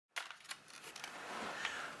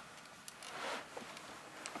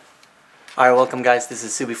Alright, welcome guys, this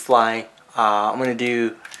is SubiFly. I'm going to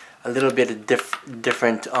do a little bit of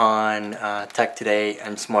different on tech today,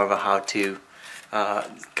 and it's more of a how-to. A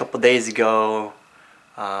couple days ago,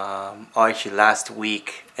 or actually last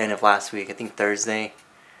week, end of last week, I think Thursday,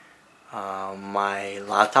 my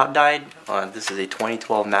laptop died. This is a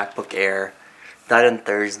 2012 Macbook Air. Died on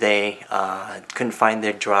Thursday. Couldn't find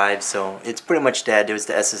their drive, so it's pretty much dead. It was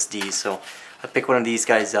the SSD, so I picked one of these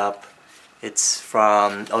guys up. It's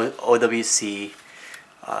from OWC.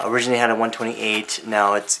 Originally had a 128,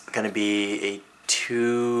 now it's going to be a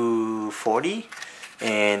 240.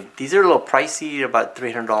 And these are a little pricey, about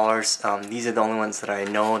 $300. These are the only ones that I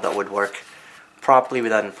know that would work properly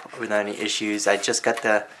without any issues. I just got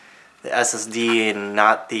the SSD and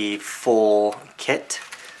not the full kit.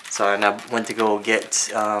 So I went to go get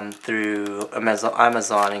through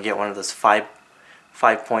Amazon and get one of those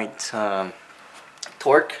 5-point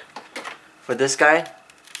torque for this guy.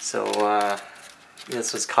 So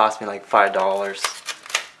this was cost me like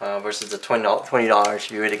 $5 versus the $20 if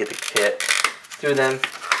you were to get the kit through them.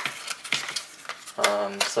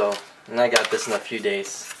 And I got this in a few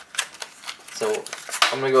days. So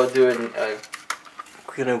I'm gonna go do a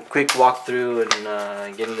quick walkthrough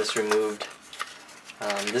and getting this removed.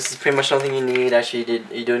 This is pretty much something you need. Actually,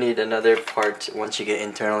 you do need another part once you get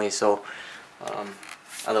internally. So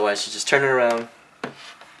otherwise, you just turn it around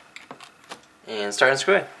and start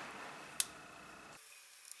unscrewing.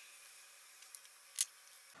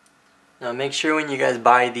 Now make sure when you guys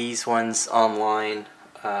buy these ones online,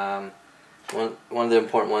 one of the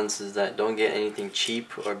important ones is that don't get anything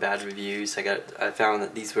cheap or bad reviews. I found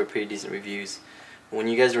that these were pretty decent reviews. When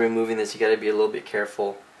you guys are removing this, you got to be a little bit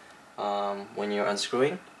careful when you're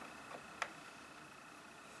unscrewing.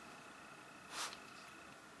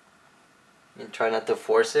 And try not to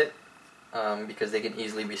force it. Because they can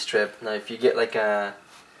easily be stripped. Now if you get like a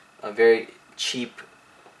very cheap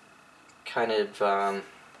kind of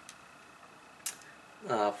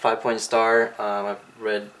 5-point star, I've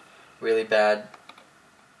read really bad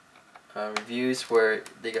reviews where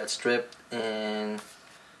they got stripped and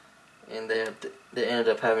they ended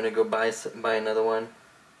up having to go buy another one.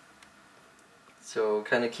 So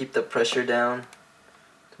kind of keep the pressure down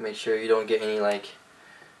to make sure you don't get any, like,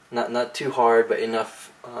 not too hard but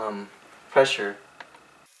enough pressure,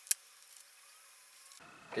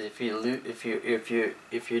 because if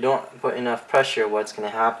you don't put enough pressure, what's going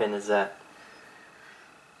to happen is that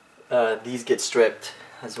these get stripped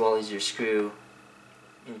as well as your screw.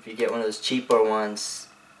 And if you get one of those cheaper ones,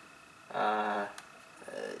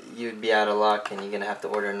 you'd be out of luck and you're going to have to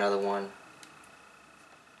order another one.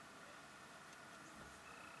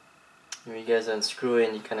 When you guys unscrew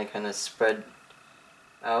it, you kind of spread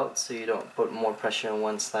out so you don't put more pressure on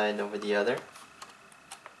one side over the other.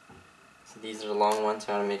 So these are the long ones,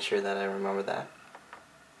 so I want to make sure that I remember that.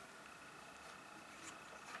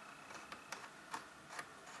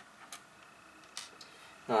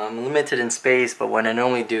 I'm limited in space, but what I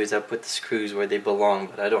normally do is I put the screws where they belong,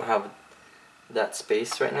 but I don't have that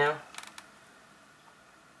space right now.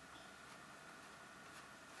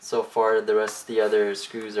 So far the rest of the other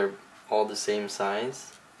screws are all the same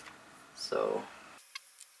size, so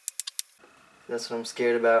that's what I'm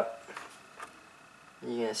scared about.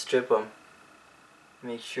 You're gonna strip them.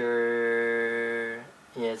 Make sure,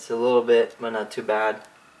 yeah, it's a little bit, but not too bad.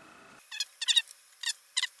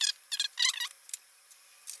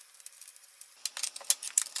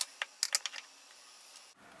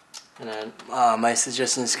 And then my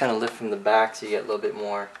suggestion is kind of lift from the back so you get a little bit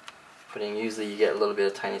more putting. Usually you get a little bit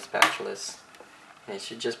of tiny spatulas, and it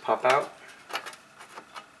should just pop out.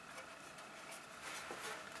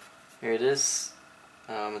 Here it is.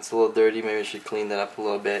 It's a little dirty, maybe I should clean that up a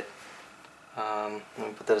little bit. Let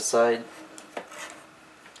me put that aside.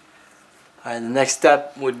 Alright, the next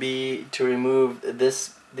step would be to remove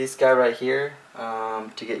this guy right here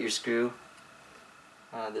to get your screw,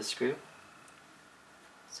 this screw.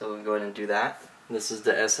 So we'll go ahead and do that. This is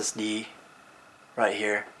the SSD right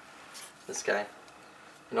here, this guy.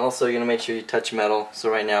 And also you're going to make sure you touch metal. So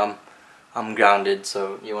right now I'm grounded,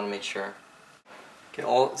 so you want to make sure. Okay,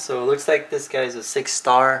 so it looks like this guy's a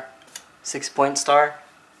 6-point star.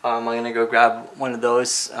 I'm gonna go grab one of those.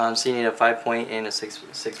 So you need a 5-point and a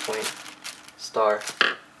 6-point star.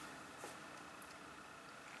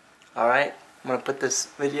 Alright, I'm gonna put this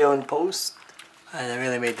video in post. I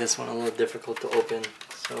really made this one a little difficult to open.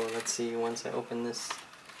 So let's see, once I open this,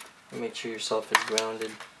 make sure yourself is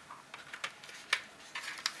grounded.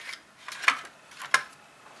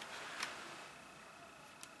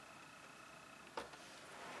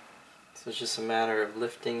 So it's just a matter of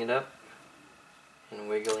lifting it up and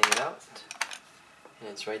wiggling it out, and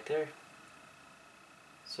it's right there.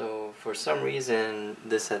 So for some reason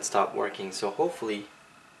this had stopped working, so hopefully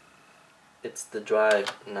it's the drive,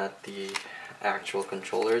 not the actual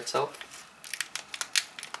controller itself.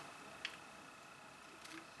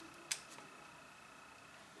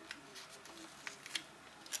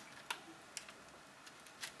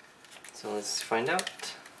 So let's find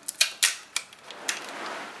out.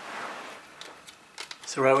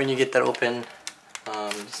 So right when you get that open,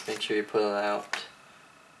 just make sure you pull it out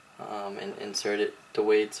and insert it the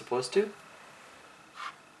way it's supposed to.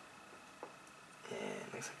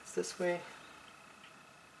 And looks like it's this way.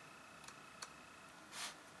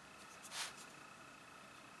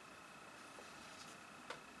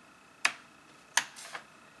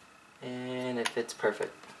 And it fits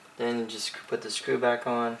perfect. Then you just put the screw back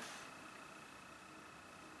on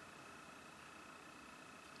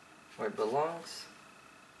where it belongs.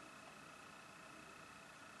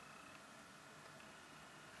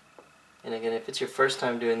 And again, if it's your first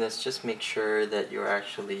time doing this, just make sure that you're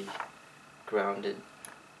actually grounded.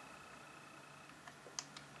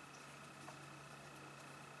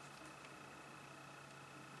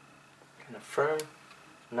 Kind of firm,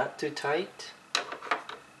 not too tight.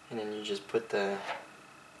 And then you just put the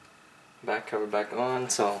back cover back on.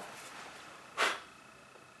 So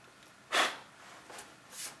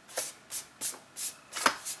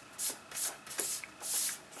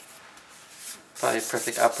probably a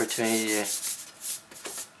perfect opportunity to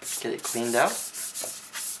get it cleaned out.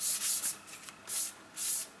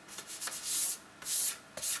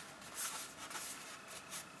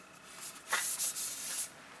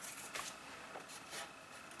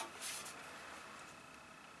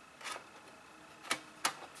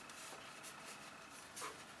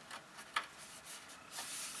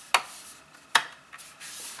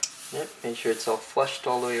 Yep, make sure it's all flushed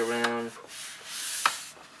all the way around.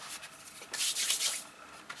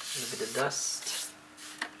 A little bit of dust.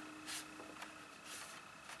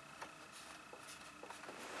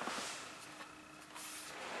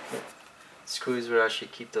 Yep. Screws will actually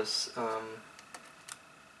keep those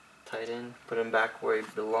tight in. Put them back where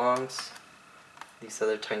it belongs. These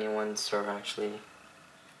other tiny ones are actually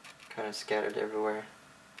kind of scattered everywhere.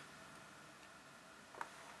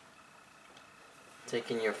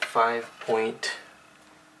 Taking your 5-point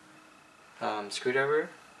screwdriver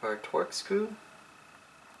or torque screw,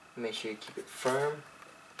 make sure you keep it firm.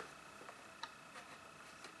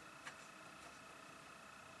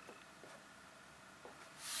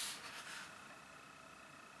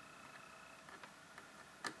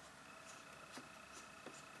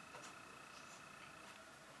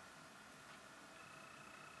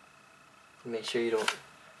 Make sure you don't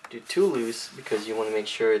do too loose because you want to make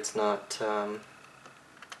sure it's not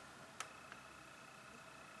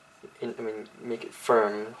make it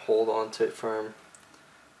firm, hold on to it firm,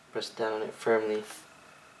 press down on it firmly,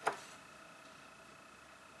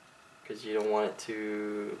 because you don't want it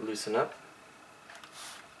to loosen up.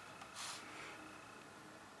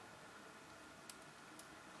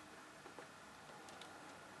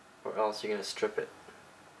 Or else you're going to strip it.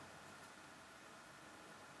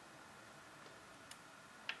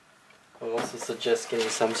 I would also suggest getting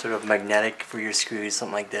some sort of magnetic for your screws,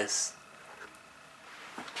 something like this,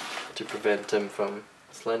 to prevent them from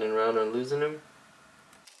sliding around or losing them.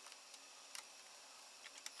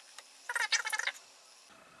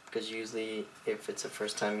 Because usually if it's the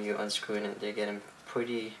first time you unscrewing it, they're getting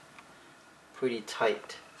pretty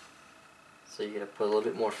tight. So you gotta put a little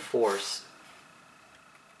bit more force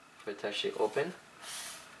for it to actually open,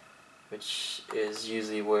 which is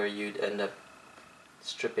usually where you'd end up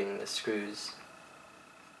stripping the screws,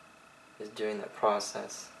 is during that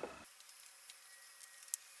process.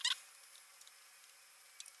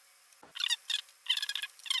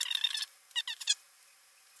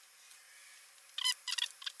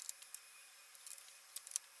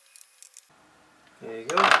 There you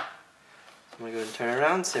go. So I'm going to go ahead and turn it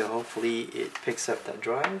around, so hopefully it picks up that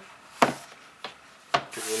drive.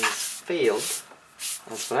 Because when this failed,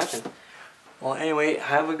 that's what happened. Well, anyway,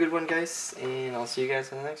 have a good one, guys, and I'll see you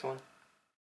guys in the next one.